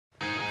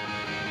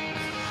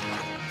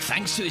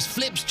Thanks to his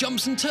flips,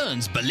 jumps and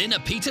turns, Berliner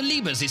Peter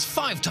Liebers is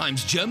 5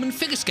 times German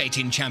figure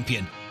skating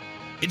champion.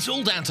 It's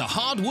all down to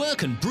hard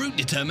work and brute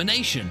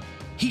determination.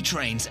 He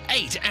trains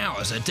 8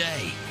 hours a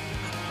day.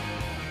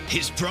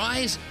 His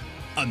prize?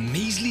 A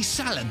measly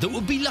salad that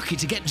would be lucky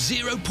to get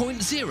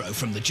 0.0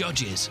 from the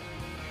judges.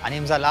 An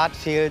dem Salat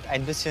fehlt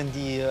ein bisschen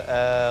die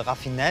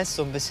Raffinesse,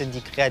 so ein bisschen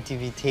die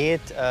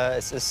Kreativität.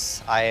 Es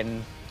ist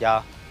ein,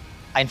 ja,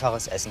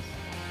 einfaches Essen.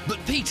 But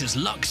Peter's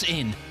luck's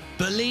in.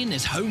 Berlin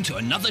is home to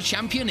another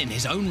champion in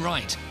his own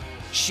right.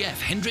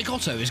 Chef Hendrik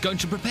Otto is going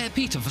to prepare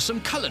Peter for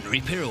some culinary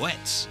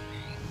pirouettes.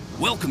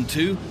 Welcome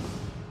to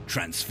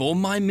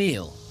Transform My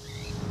Meal.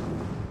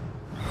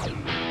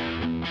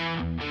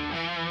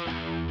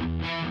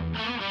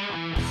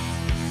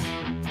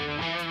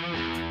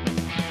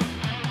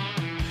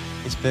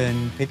 Ich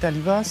bin Peter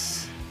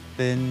Liebers,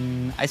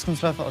 bin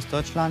Eiskunstläufer aus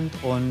Deutschland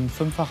und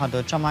 5-facher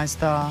Deutscher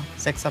Meister,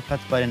 6.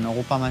 Platz bei den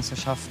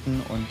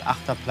Europameisterschaften und 8.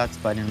 Platz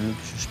bei den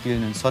Olympischen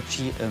Spielen in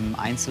Sotschi im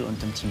Einzel-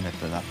 und im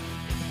Teamwettbewerb.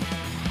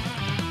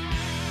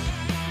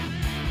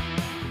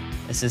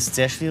 Es ist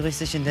sehr schwierig,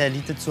 sich in der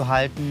Elite zu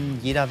halten.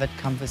 Jeder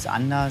Wettkampf ist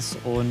anders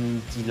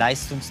und die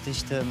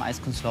Leistungsdichte im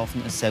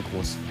Eiskunstlaufen ist sehr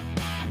groß.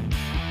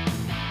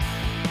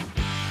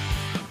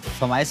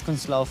 Vom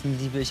Eiskunstlaufen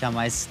liebe ich am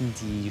meisten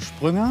die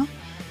Sprünge.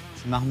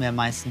 Die machen mir am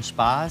meisten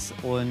Spaß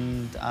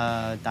und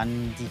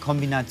dann die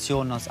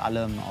Kombination aus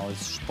allem,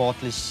 aus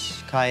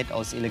Sportlichkeit,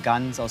 aus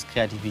Eleganz, aus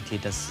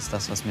Kreativität, das ist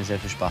das, was mir sehr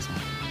viel Spaß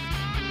macht.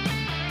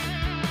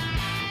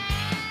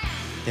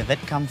 Der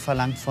Wettkampf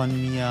verlangt von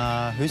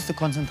mir höchste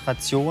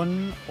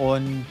Konzentration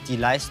und die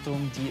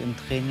Leistung, die im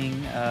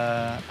Training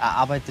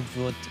erarbeitet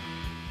wird,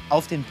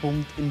 auf den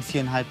Punkt in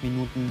 4,5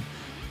 Minuten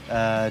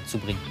zu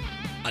bringen.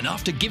 And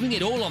after giving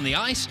it all on the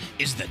ice,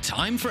 is the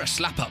time for a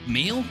slap-up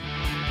meal?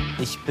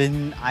 Ich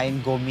bin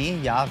ein Gourmet,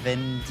 ja,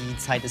 wenn die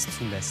Zeit es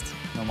zulässt.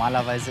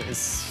 Normalerweise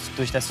ist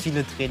durch das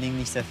viele Training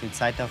nicht sehr viel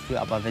Zeit dafür,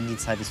 aber wenn die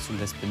Zeit es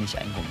zulässt, bin ich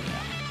ein Gourmet.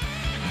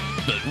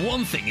 Ja. But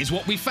one thing is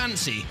what we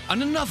fancy,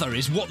 and another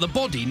is what the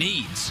body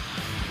needs.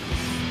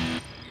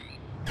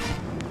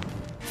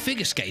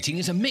 Figure skating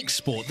is a mixed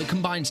sport that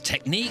combines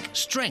technique,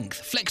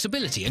 strength,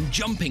 flexibility and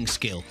jumping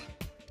skill.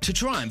 To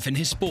triumph in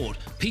his sport,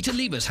 Peter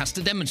Liebers has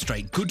to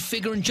demonstrate good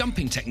figure and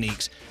jumping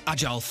techniques,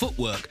 agile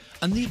footwork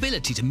and the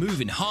ability to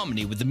move in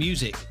harmony with the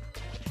music.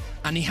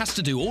 And he has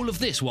to do all of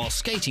this while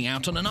skating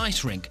out on an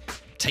ice rink,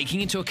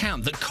 taking into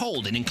account that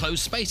cold in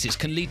enclosed spaces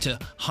can lead to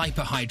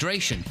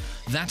hyperhydration,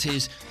 that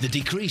is, the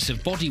decrease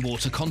of body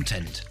water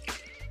content.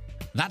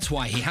 That's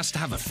why he has to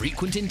have a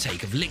frequent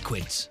intake of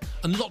liquids,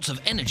 and lots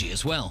of energy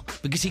as well,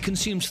 because he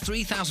consumes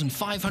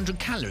 3,500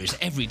 calories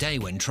every day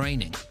when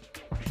training.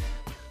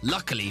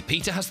 Luckily,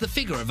 Peter has the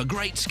figure of a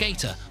great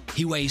skater.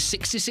 He weighs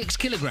 66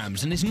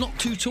 kilograms and is not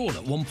too tall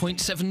at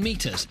 1.7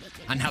 meters,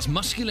 and has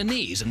muscular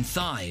knees and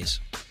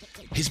thighs.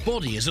 His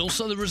body is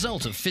also the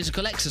result of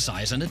physical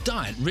exercise and a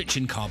diet rich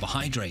in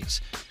carbohydrates.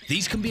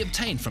 These can be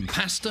obtained from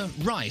pasta,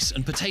 rice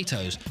and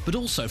potatoes, but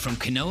also from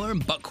quinoa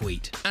and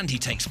buckwheat. And he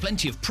takes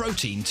plenty of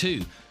protein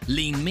too.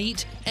 Lean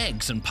meat,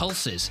 eggs and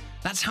pulses.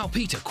 That's how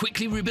Peter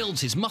quickly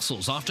rebuilds his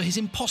muscles after his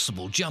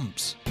impossible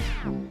jumps.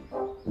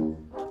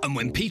 And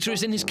when Peter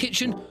is in his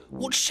kitchen,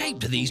 what shape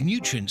do these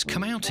nutrients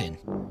come out in?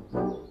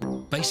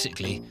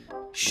 Basically,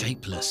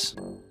 shapeless.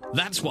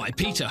 That's why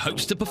Peter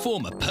hopes to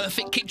perform a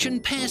perfect kitchen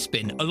pear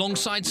spin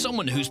alongside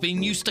someone who's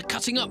been used to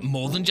cutting up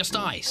more than just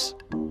ice.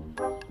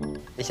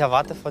 Ich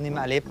erwarte von dem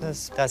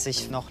Erlebnis, dass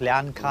ich noch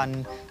lernen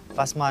kann,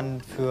 was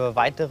man für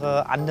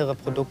weitere andere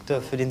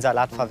Produkte für den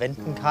Salat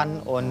verwenden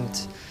kann und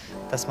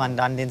dass man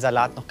dann den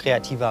Salat noch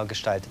kreativer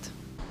gestaltet.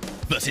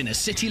 But in a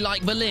city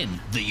like Berlin,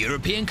 the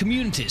European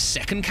community's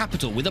second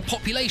capital with a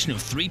population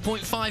of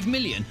 3.5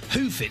 million,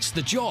 who fits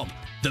the job?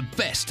 The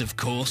best, of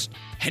course.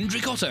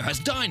 Hendrik Otto has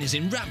diners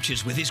in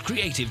raptures with his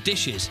creative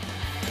dishes.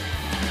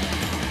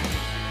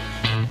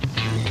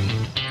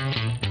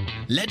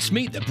 Let's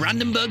meet the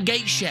Brandenburg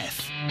Gate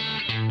chef.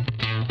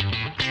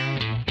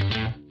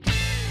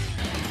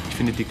 Ich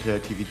finde die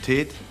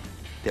Kreativität,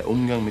 der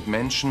Umgang mit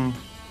Menschen,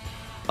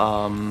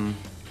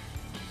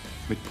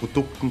 mit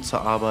Produkten zu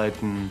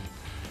arbeiten,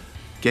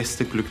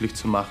 Gäste glücklich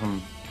zu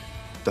machen,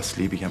 das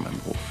liebe ich an meinem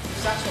Beruf.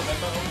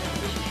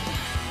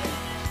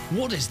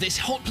 What is this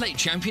hot plate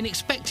champion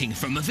expecting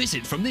from a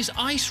visit from this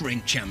ice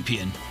rink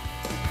champion?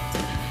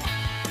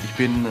 Ich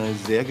bin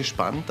sehr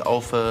gespannt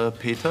auf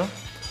Peter,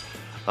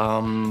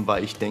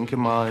 weil ich denke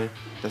mal,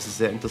 dass es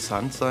sehr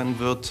interessant sein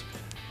wird,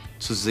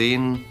 zu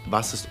sehen,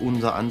 was ist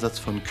unser Ansatz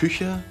von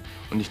Küche.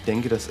 Und ich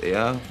denke, dass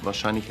er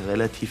wahrscheinlich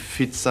relativ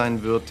fit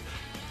sein wird,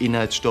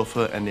 Inhaltsstoffe,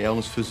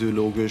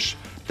 ernährungsphysiologisch,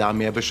 da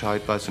mehr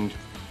Bescheid weiß und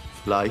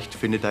vielleicht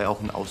findet da auch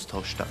ein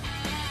Austausch statt.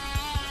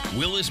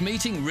 Will this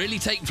meeting really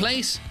take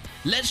place?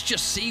 Let's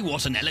just see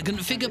what an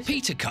elegant figure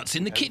Peter cuts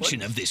in the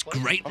kitchen of this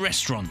great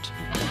restaurant.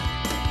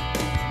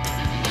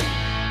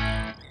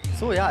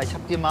 So, ja, ich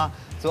habe dir mal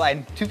so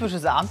ein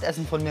typisches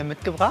Abendessen von mir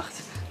mitgebracht.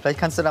 Vielleicht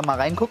kannst du da mal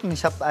reingucken.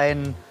 Ich habe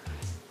einen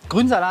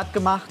Grünsalat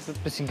gemacht mit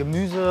ein bisschen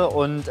Gemüse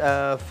und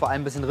vor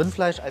allem ein bisschen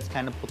Rindfleisch als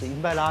kleine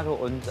Proteinbeilage.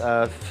 Und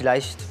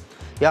vielleicht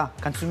ja,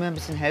 kannst du mir ein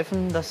bisschen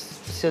helfen, das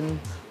ein bisschen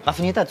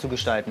raffinierter zu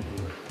gestalten?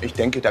 Ich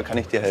denke, da kann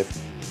ich dir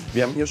helfen.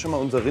 Wir haben hier schon mal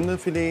unser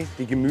Rinderfilet,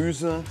 die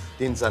Gemüse,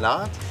 den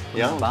Salat.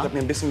 Ja, und ich habe mir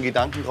ein bisschen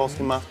Gedanken draus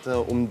gemacht,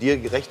 um dir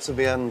gerecht zu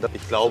werden.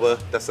 Ich glaube,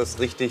 dass das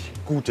richtig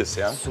gut ist.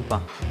 Ja?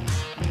 Super.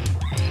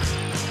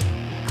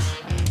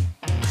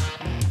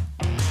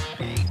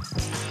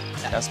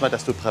 Erstmal,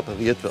 dass du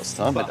präpariert wirst,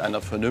 ne? Mit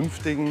einer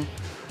vernünftigen,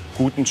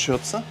 guten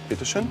Schürze.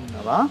 Bitte schön.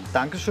 Wunderbar,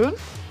 Dankeschön.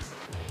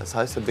 Das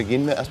heißt, dann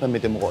beginnen wir erstmal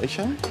mit dem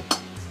Räuchern.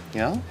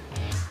 Ja?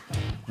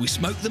 We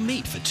smoke the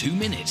meat for 2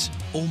 minutes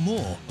or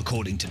more,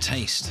 according to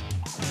taste.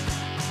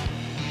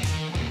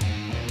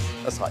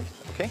 Das reicht.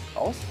 Okay,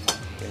 aus.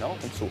 Genau,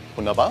 und zu.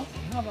 Wunderbar.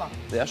 Wunderbar.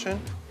 Sehr schön.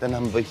 Dann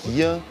haben wir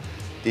hier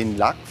den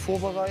Lack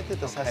vorbereitet.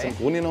 Das heißt, im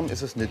Grunde genommen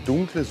ist es eine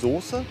dunkle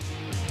Soße.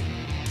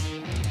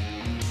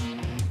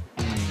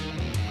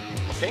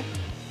 Okay,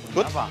 gut.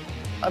 Wunderbar.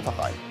 Einfach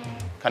rein.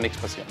 Kann nichts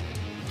passieren.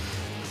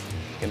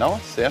 Genau,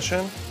 sehr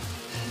schön.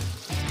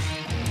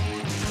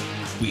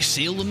 We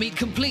seal the meat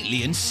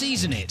completely and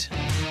season it.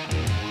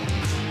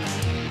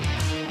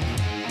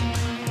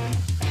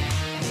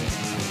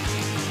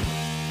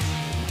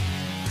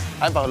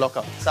 Einfach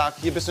locker. Sag,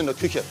 hier bist du in der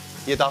Küche.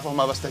 Hier darf auch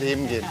mal was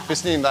daneben gehen.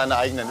 Bist nicht in deiner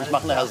eigenen. Ich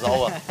mache nachher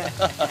sauer.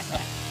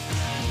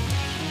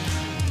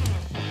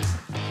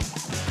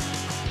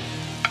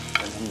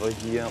 Dann haben wir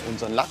hier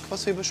unseren Lack,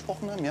 was wir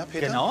besprochen haben. Ja,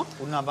 Peter? Genau,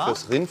 wunderbar.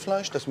 Fürs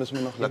Rindfleisch, das müssen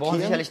wir noch Wir brauchen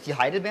lackieren. sicherlich die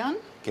Heidelbeeren.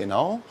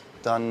 Genau.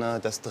 Dann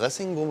das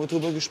Dressing, wo wir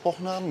drüber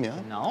gesprochen haben. Ja?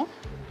 Genau.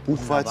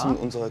 Buchweizen Wunderbar. und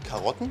unsere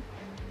Karotten,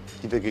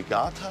 die wir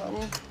gegart haben.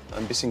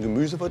 Ein bisschen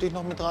Gemüse wollte ich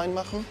noch mit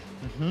reinmachen.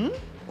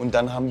 Und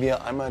dann haben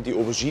wir einmal die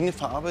Aubergine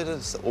verarbeitet,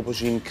 das ist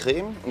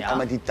Auberginencreme. Und Ja.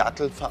 einmal die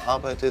Dattel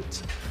verarbeitet.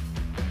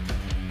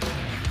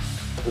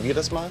 Probier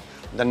das mal.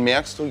 Und dann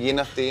merkst du, je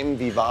nachdem,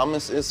 wie warm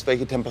es ist,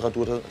 welche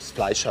Temperatur das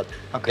Fleisch hat.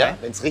 Okay. Ja,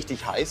 wenn es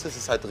richtig heiß ist,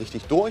 ist es halt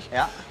richtig durch.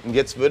 Ja. Und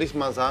jetzt würde ich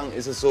mal sagen,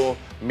 ist es so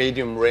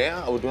medium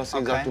rare. Aber du hast ja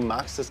Okay. gesagt, du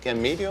magst das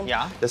gern medium.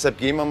 Ja. Deshalb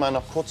gehen wir mal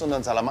noch kurz unter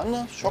den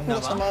Salamander, schocken das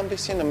Wunderbar. noch mal ein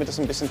bisschen, damit es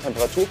ein bisschen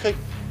Temperatur kriegt.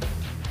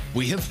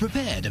 We have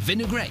prepared a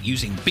vinaigrette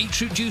using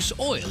beetroot juice,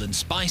 oil and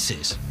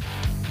spices.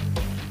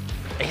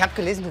 Ich habe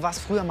gelesen, du warst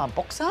früher mal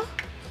Boxer.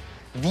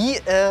 Wie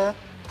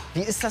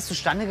ist das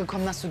zustande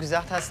gekommen, dass du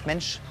gesagt hast,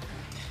 Mensch,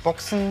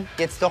 Boxen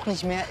jetzt doch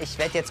nicht mehr, ich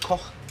werde jetzt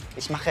Koch,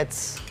 ich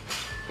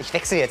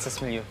wechsle jetzt das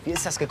Milieu. Wie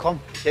ist das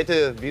gekommen? Ich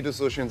hätte, wie du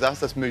so schön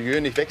sagst, das Milieu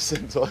nicht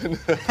wechseln sollen.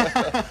 Da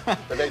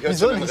wäre ich jetzt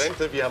Wieso schon in nicht?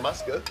 Rente, wie Herr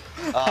Maske.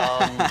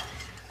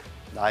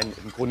 Nein,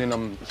 im Grunde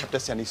genommen, ich habe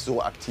das ja nicht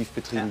so aktiv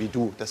betrieben wie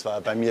du. Das war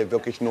bei mir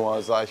wirklich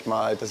nur, sag ich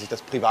mal, dass ich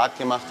das privat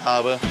gemacht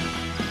habe.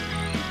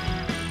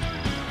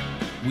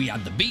 We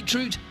add the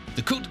beetroot,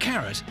 the cooked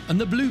carrot and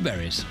the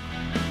blueberries.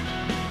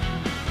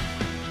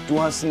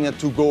 Du hast ihn ja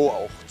to go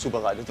auch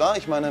zubereitet, wa?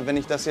 Ich meine, wenn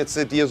ich das jetzt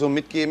dir so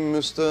mitgeben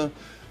müsste,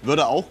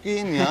 würde auch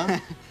gehen, ja?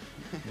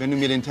 Wenn du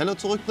mir den Teller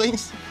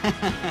zurückbringst.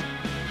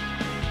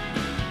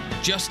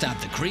 Just add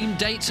the creamed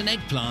dates and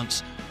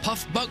eggplants,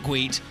 puffed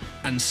buckwheat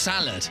and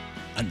salad.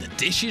 And the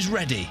dish is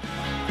ready.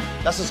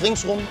 Dass es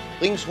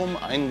ringsrum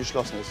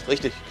eingeschlossen ist.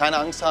 Richtig, keine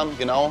Angst haben,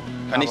 genau,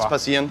 kann nichts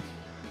passieren.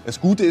 Das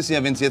Gute ist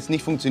ja, wenn es jetzt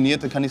nicht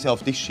funktioniert, dann kann ich es ja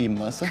auf dich schieben,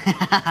 weißt du?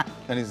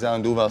 Kann ich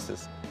sagen, du warst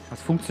es.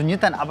 Das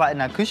funktioniert dann aber in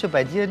der Küche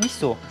bei dir nicht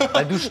so.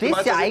 Weil du stehst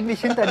meinst ja das-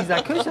 eigentlich hinter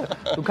dieser Küche.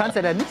 Du kannst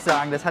ja dann nicht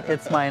sagen, das hat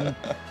jetzt mein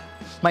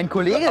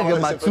Kollege Aber das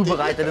ist mal ja für dich.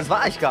 zubereitet. Das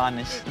war ich gar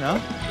nicht. Ne?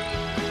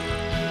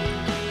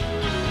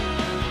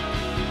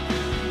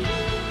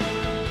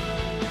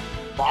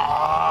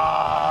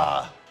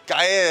 Boah,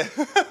 geil.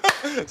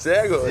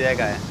 Sehr gut. Sehr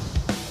geil.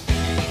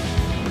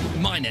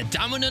 Meine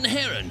Damen and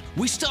Herren,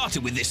 we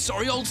started with this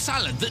sorry old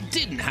salad that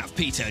didn't have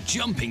Peter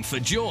jumping for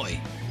joy.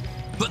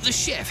 But the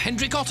chef,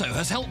 Hendrik Otto,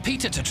 has helped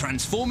Peter to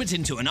transform it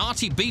into an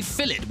arty beef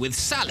fillet with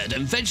salad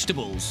and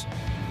vegetables.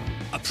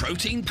 A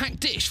protein-packed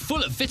dish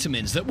full of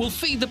vitamins that will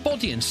feed the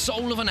body and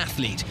soul of an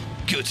athlete.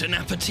 Guten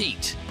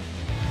Appetit!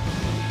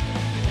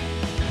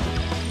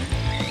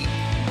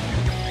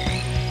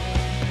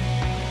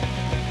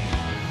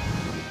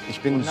 Ich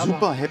bin Wunderbar.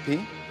 super happy,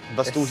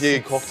 was du Es hier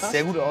sieht gekocht hast.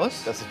 Sehr gut aus.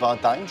 Das war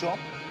dein Job.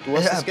 Du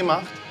hast Ja. es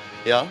gemacht.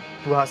 Ja,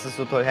 Du hast es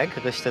so toll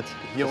hergerichtet.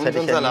 hier das hätte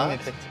unseren ich ja nie Salat.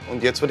 hingekriegt.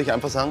 Und jetzt würde ich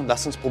einfach sagen,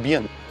 lass uns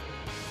probieren.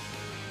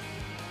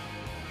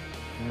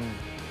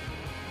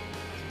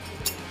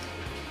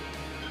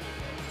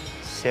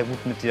 Sehr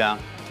gut mit der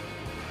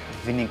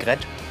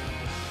Vinaigrette.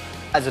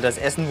 Also das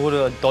Essen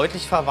wurde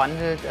deutlich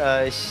verwandelt.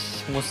 Ich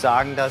muss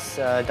sagen, dass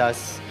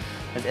das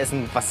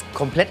Essen was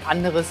komplett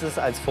anderes ist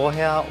als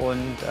vorher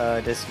und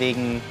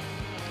deswegen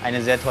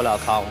eine sehr tolle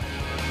Erfahrung.